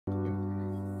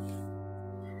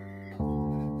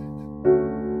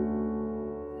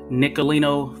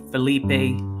Nicolino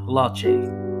Locche,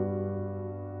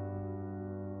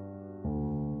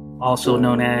 also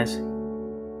known as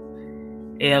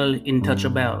El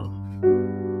Intouchable.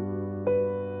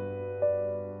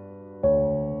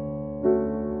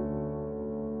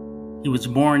 He was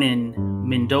born in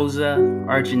Mendoza,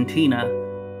 Argentina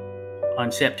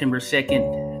on September 2nd,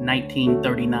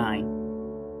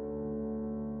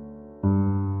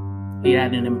 1939. He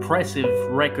had an impressive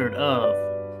record of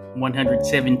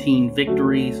 117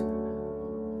 victories,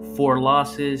 4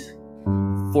 losses,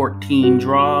 14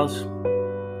 draws,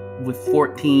 with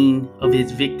 14 of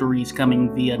his victories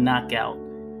coming via knockout.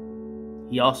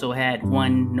 He also had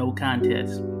 1 no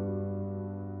contest.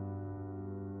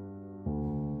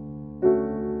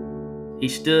 He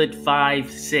stood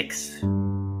 5'6",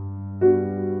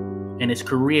 and his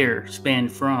career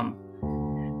spanned from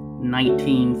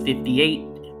 1958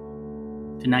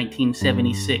 to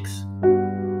 1976.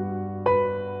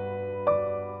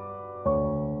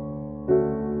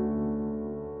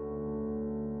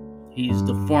 He's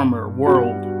the former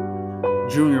World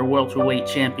Junior Welterweight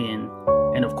champion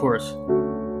and, of course,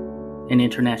 an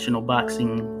International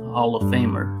Boxing Hall of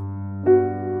Famer.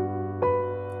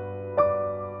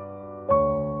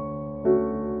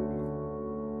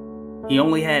 He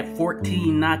only had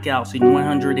 14 knockouts in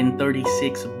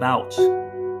 136 bouts.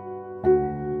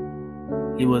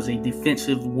 He was a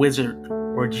defensive wizard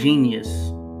or genius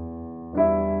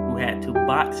who had to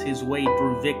box his way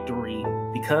through victory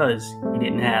because he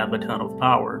didn't have a ton of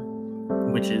power,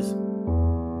 which is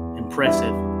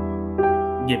impressive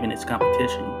given its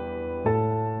competition.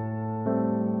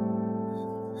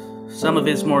 Some of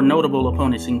his more notable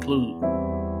opponents include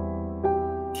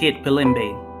Kid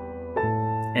Pelembe,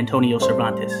 Antonio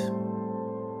Cervantes,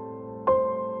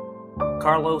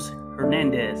 Carlos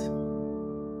Hernandez,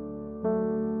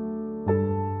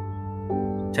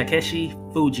 Takeshi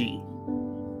Fuji,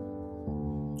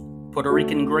 Puerto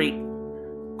Rican great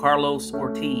Carlos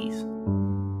Ortiz,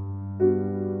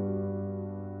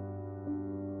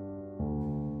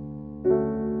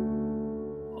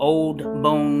 Old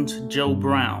Bones Joe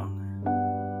Brown,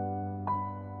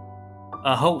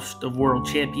 a host of world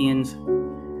champions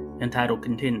and title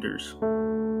contenders.